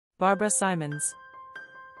Barbara Symons.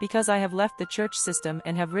 Because I have left the church system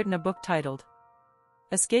and have written a book titled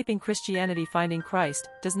Escaping Christianity Finding Christ,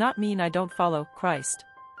 does not mean I don't follow Christ.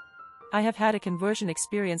 I have had a conversion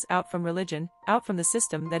experience out from religion, out from the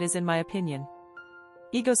system that is in my opinion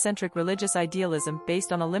egocentric religious idealism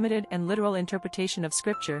based on a limited and literal interpretation of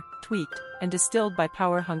Scripture, tweaked and distilled by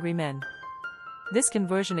power-hungry men. This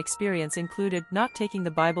conversion experience included not taking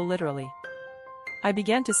the Bible literally. I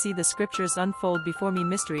began to see the Scriptures unfold before me,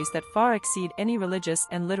 mysteries that far exceed any religious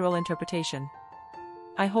and literal interpretation.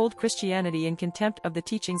 I hold Christianity in contempt of the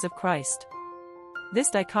teachings of Christ.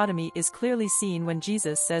 This dichotomy is clearly seen when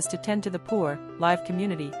Jesus says to tend to the poor, live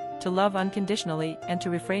community, to love unconditionally and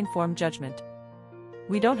to refrain from judgment.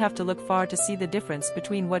 We don't have to look far to see the difference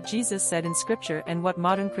between what Jesus said in Scripture and what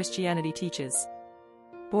modern Christianity teaches.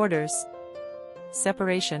 Borders,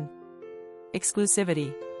 separation,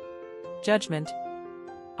 exclusivity, judgment,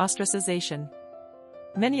 ostracization.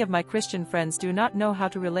 Many of my Christian friends do not know how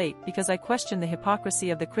to relate because I question the hypocrisy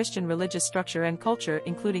of the Christian religious structure and culture,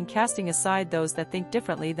 including casting aside those that think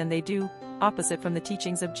differently than they do, opposite from the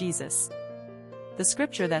teachings of Jesus. The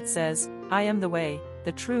Scripture that says, "I am the way,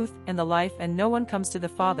 the truth, and the life, and no one comes to the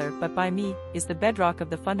Father but by me," is the bedrock of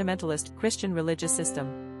the fundamentalist Christian religious system.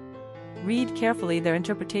 Read carefully their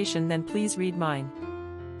interpretation, then please read mine.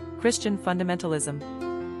 Christian fundamentalism.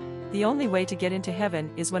 The only way to get into heaven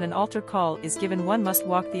is when an altar call is given. One must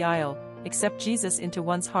walk the aisle, accept Jesus into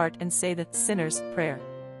one's heart and say the sinner's prayer,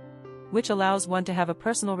 which allows one to have a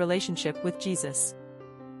personal relationship with Jesus.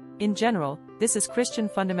 In general, this is Christian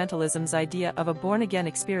fundamentalism's idea of a born-again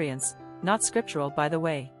experience, not scriptural by the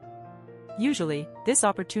way. Usually, this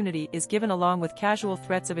opportunity is given along with casual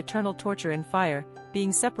threats of eternal torture in fire,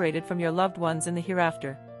 being separated from your loved ones in the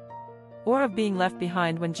hereafter, or of being left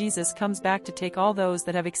behind when Jesus comes back to take all those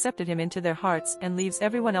that have accepted him into their hearts and leaves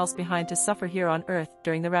everyone else behind to suffer here on earth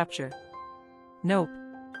during the rapture. Nope.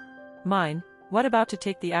 Mine, what about to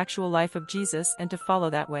take the actual life of Jesus and to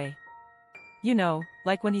follow that way? You know,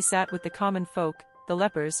 like when he sat with the common folk, the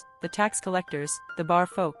lepers, the tax collectors, the bar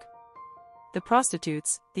folk, the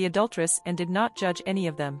prostitutes, the adulteress, and did not judge any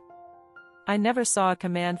of them. I never saw a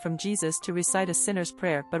command from Jesus to recite a sinner's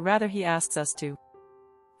prayer, but rather he asks us to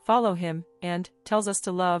follow him, and tells us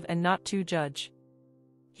to love and not to judge.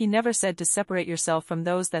 He never said to separate yourself from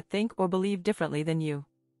those that think or believe differently than you.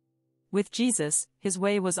 With Jesus, his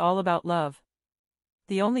way was all about love.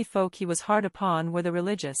 The only folk he was hard upon were the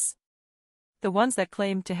religious, the ones that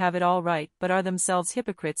claimed to have it all right but are themselves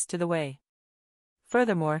hypocrites to the way.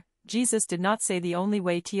 Furthermore, Jesus did not say the only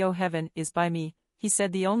way to heaven is by me, he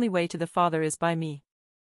said the only way to the Father is by me.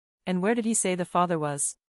 And where did he say the Father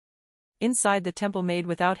was? Inside the temple made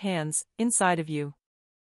without hands, inside of you.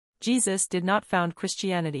 Jesus did not found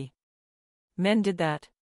Christianity. Men did that.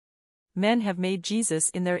 Men have made Jesus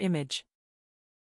in their image.